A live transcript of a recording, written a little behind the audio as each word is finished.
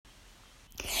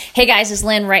Hey guys, it's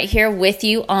Lynn right here with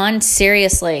you on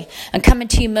Seriously. I'm coming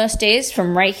to you most days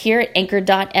from right here at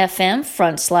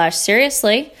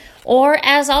anchor.fm/seriously. Or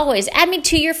as always, add me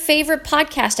to your favorite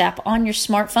podcast app on your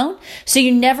smartphone so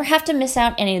you never have to miss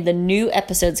out any of the new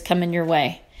episodes coming your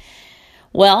way.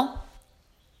 Well,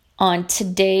 on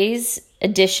today's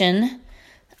edition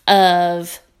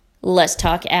of Let's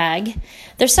Talk Ag,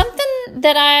 there's something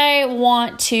that I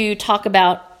want to talk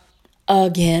about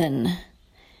again.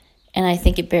 And I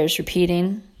think it bears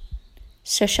repeating.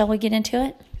 So shall we get into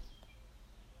it?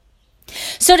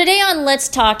 So today on Let's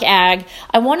Talk Ag,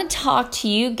 I want to talk to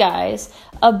you guys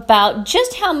about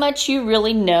just how much you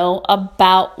really know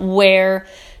about where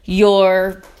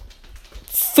your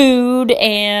food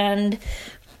and,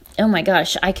 oh my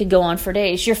gosh, I could go on for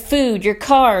days. Your food, your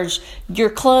cars, your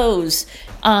clothes,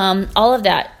 all of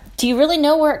that. Do you really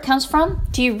know where it comes from?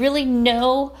 Do you really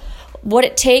know what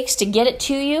it takes to get it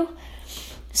to you?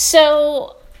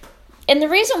 So, and the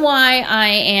reason why I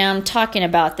am talking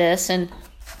about this, and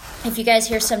if you guys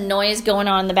hear some noise going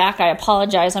on in the back, I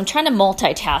apologize. I'm trying to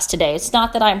multitask today. It's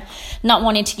not that I'm not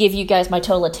wanting to give you guys my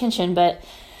total attention, but,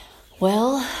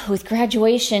 well, with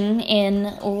graduation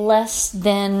in less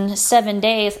than 7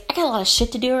 days, I got a lot of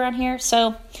shit to do around here,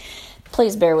 so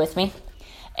please bear with me.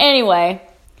 Anyway,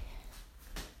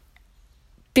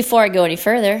 before I go any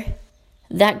further,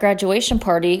 that graduation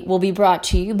party will be brought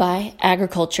to you by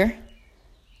agriculture.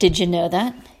 Did you know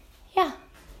that? Yeah.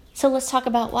 So let's talk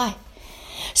about why.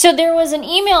 So there was an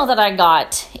email that I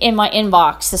got in my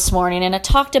inbox this morning, and it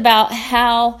talked about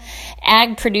how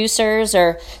ag producers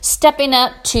are stepping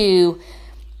up to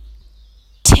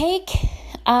take,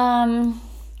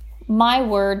 my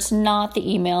words, not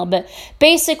the email, but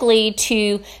basically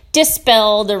to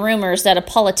dispel the rumors that a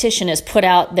politician has put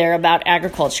out there about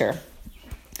agriculture.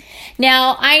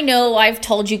 Now, I know I've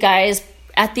told you guys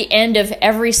at the end of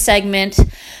every segment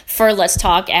for Let's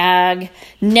Talk Ag,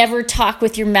 never talk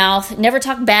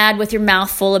bad with your mouth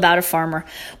full about a farmer.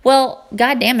 Well,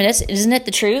 God damn it, isn't it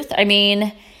the truth? I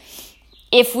mean,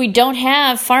 if we don't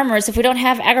have farmers, if we don't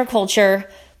have agriculture,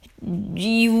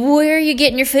 where are you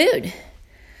getting your food?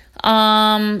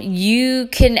 You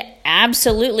can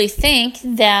absolutely think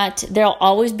that there'll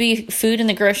always be food in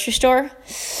the grocery store.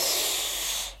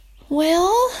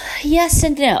 Well, yes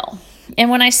and no. And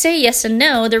when I say yes and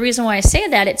no, the reason why I say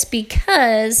that, it's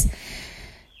because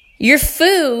your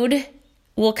food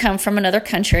will come from another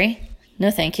country.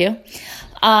 No, thank you.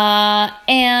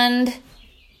 And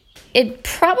it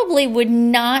probably would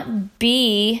not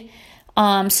be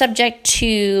subject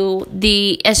to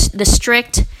the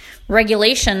strict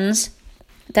regulations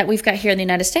that we've got here in the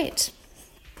United States.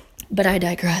 But I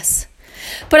digress.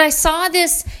 But I saw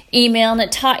this email, and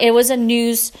it was a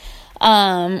news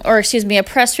a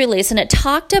press release, and it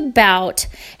talked about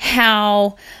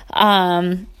how,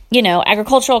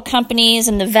 agricultural companies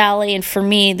in the Valley, and for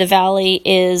me, the Valley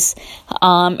is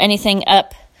anything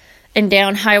up and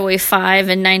down Highway 5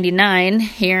 and 99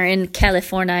 here in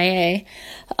California.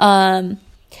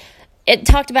 It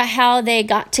talked about how they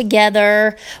got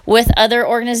together with other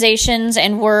organizations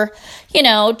and were,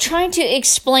 trying to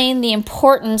explain the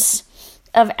importance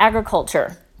of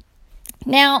agriculture.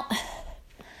 Now,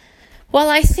 while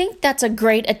I think that's a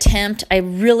great attempt, I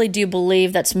really do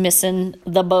believe that's missing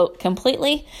the boat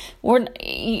completely.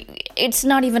 It's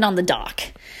not even on the dock.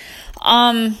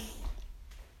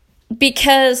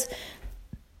 Because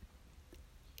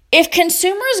if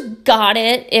consumers got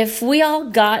it, if we all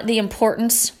got the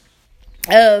importance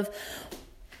of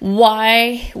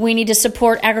why we need to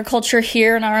support agriculture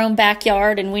here in our own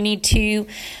backyard, and we need to,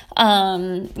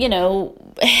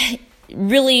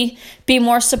 really be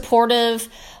more supportive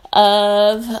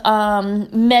of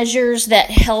measures that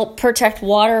help protect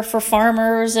water for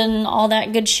farmers and all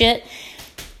that good shit.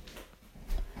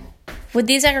 Would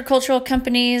these agricultural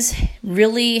companies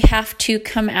really have to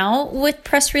come out with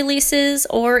press releases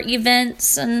or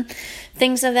events and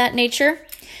things of that nature?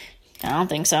 I don't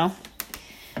think so.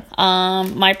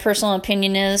 My personal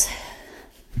opinion is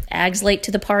ag's late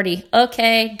to the party.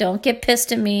 Okay, don't get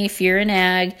pissed at me if you're an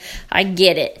ag. I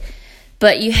get it.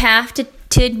 But you have to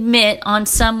admit on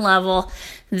some level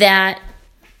that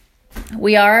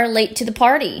we are late to the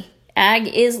party. Ag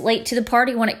is late to the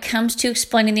party when it comes to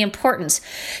explaining the importance.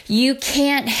 You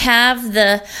can't have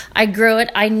the I grow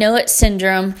it, I know it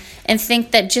syndrome and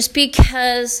think that just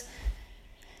because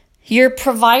you're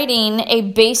providing a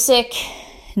basic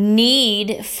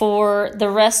need for the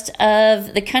rest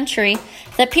of the country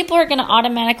that people are going to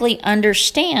automatically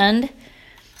understand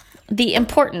the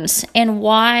importance and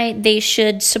why they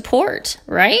should support,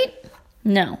 right?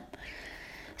 No.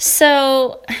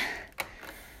 So,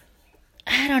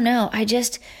 I don't know.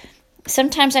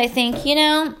 sometimes I think,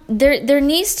 there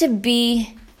needs to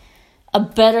be a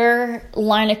better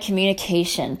line of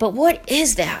communication. But what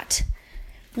is that?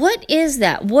 What is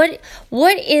that? What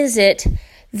is it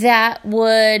that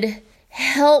would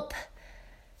help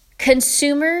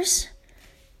consumers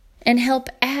and help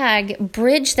ag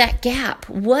bridge that gap?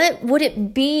 What would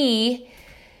it be?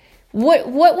 What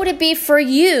would it be for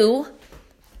you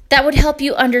that would help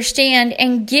you understand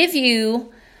and give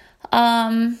you,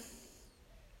 that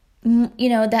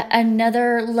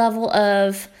another level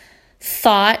of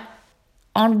thought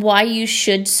on why you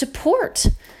should support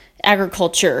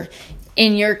agriculture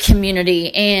in your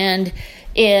community and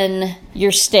in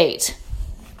your state?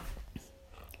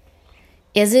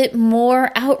 Is it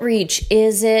more outreach?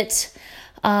 Is it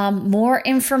more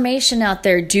information out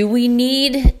there? Do we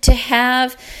need to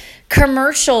have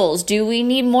commercials? Do we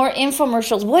need more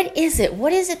infomercials? What is it?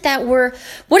 What is it that we're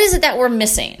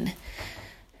missing?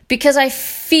 Because I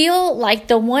feel like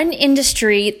the one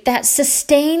industry that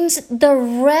sustains the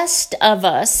rest of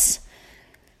us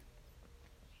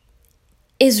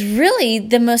is really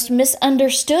the most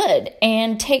misunderstood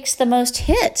and takes the most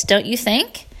hits, don't you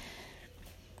think?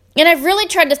 And I've really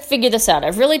tried to figure this out.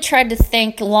 I've really tried to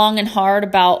think long and hard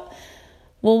about,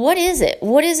 well, what is it?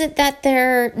 What is it that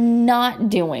they're not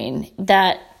doing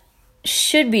that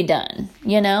should be done?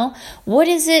 What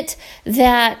is it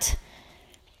that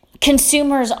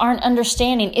consumers aren't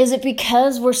understanding? Is it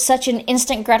because we're such an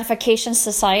instant gratification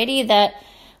society that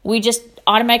we just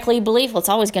automatically believe, well, it's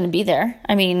always going to be there?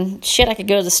 I mean, shit, I could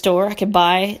go to the store, I could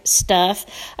buy stuff.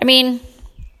 I mean,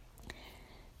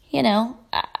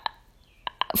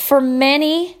 for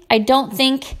many, I don't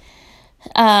think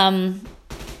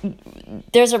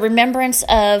there's a remembrance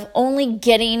of only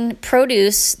getting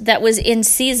produce that was in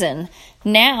season.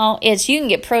 Now it's you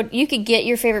could get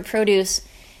your favorite produce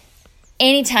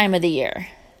any time of the year.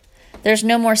 There's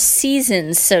no more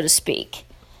seasons, so to speak,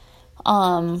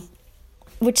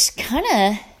 which kind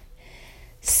of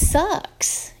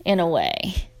sucks in a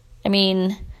way. I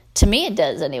mean, to me it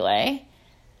does anyway.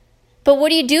 But what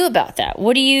do you do about that?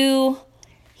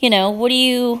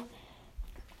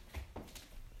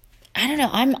 I don't know.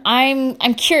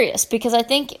 I'm curious, because I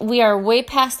think we are way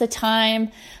past the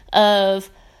time of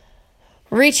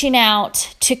reaching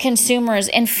out to consumers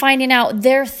and finding out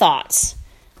their thoughts.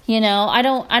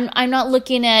 I'm not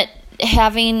looking at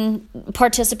having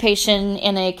participation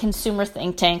in a consumer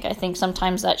think tank. I think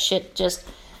sometimes that shit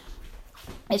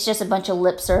it's just a bunch of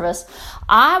lip service.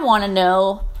 I want to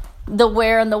know the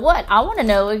where and the what. I want to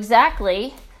know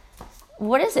exactly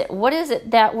what is it? What is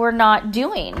it that we're not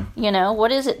doing?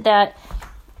 What is it that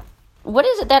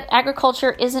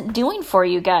agriculture isn't doing for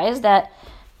you guys that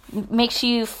makes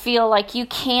you feel like you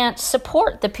can't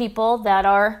support the people that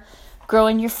are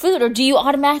growing your food? Or do you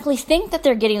automatically think that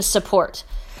they're getting support?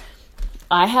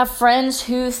 I have friends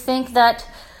who think that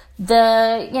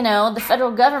the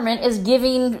federal government is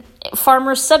giving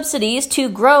farmers subsidies to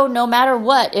grow no matter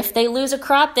what. If they lose a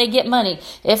crop, they get money.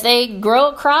 If they grow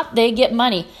a crop, they get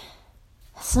money.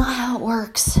 That's not how it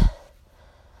works.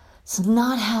 It's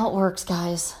not how it works,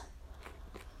 guys.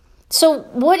 So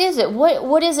what is it?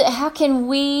 What is it? How can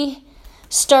we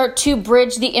start to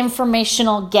bridge the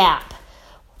informational gap?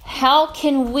 How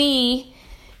can we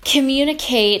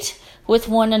communicate with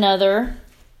one another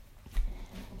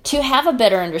to have a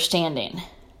better understanding?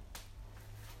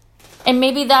 And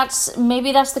maybe that's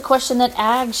the question that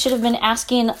ag should have been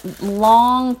asking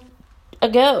long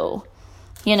ago.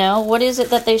 What is it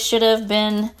that they should have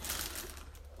been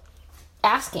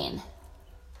asking?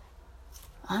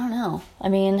 I don't know. I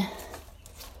mean,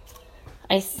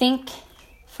 I think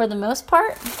for the most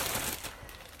part,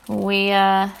 we've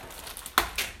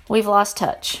lost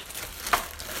touch.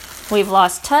 We've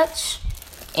lost touch,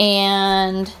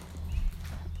 and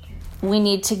we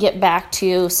need to get back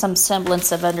to some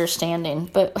semblance of understanding.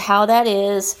 But how that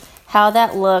is, how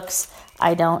that looks,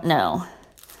 I don't know.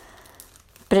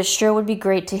 But it sure would be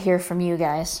great to hear from you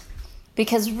guys.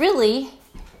 Because really,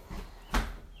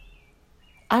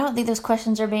 I don't think those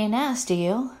questions are being asked, do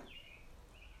you?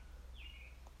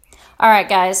 All right,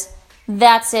 guys.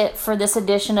 That's it for this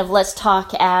edition of Let's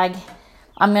Talk Ag.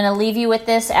 I'm going to leave you with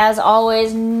this. As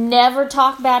always, never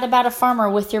talk bad about a farmer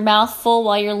with your mouth full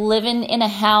while you're living in a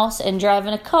house and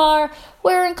driving a car,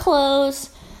 wearing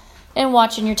clothes, and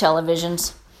watching your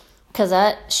televisions. Because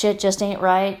that shit just ain't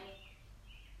right.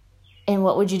 And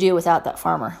what would you do without that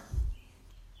farmer?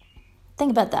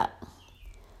 Think about that.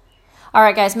 All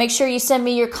right, guys, make sure you send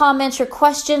me your comments, your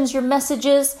questions, your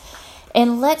messages,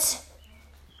 and let's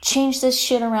change this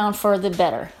shit around for the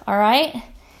better. All right?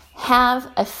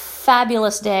 Have a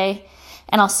fabulous day,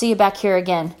 and I'll see you back here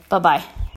again. Bye-bye.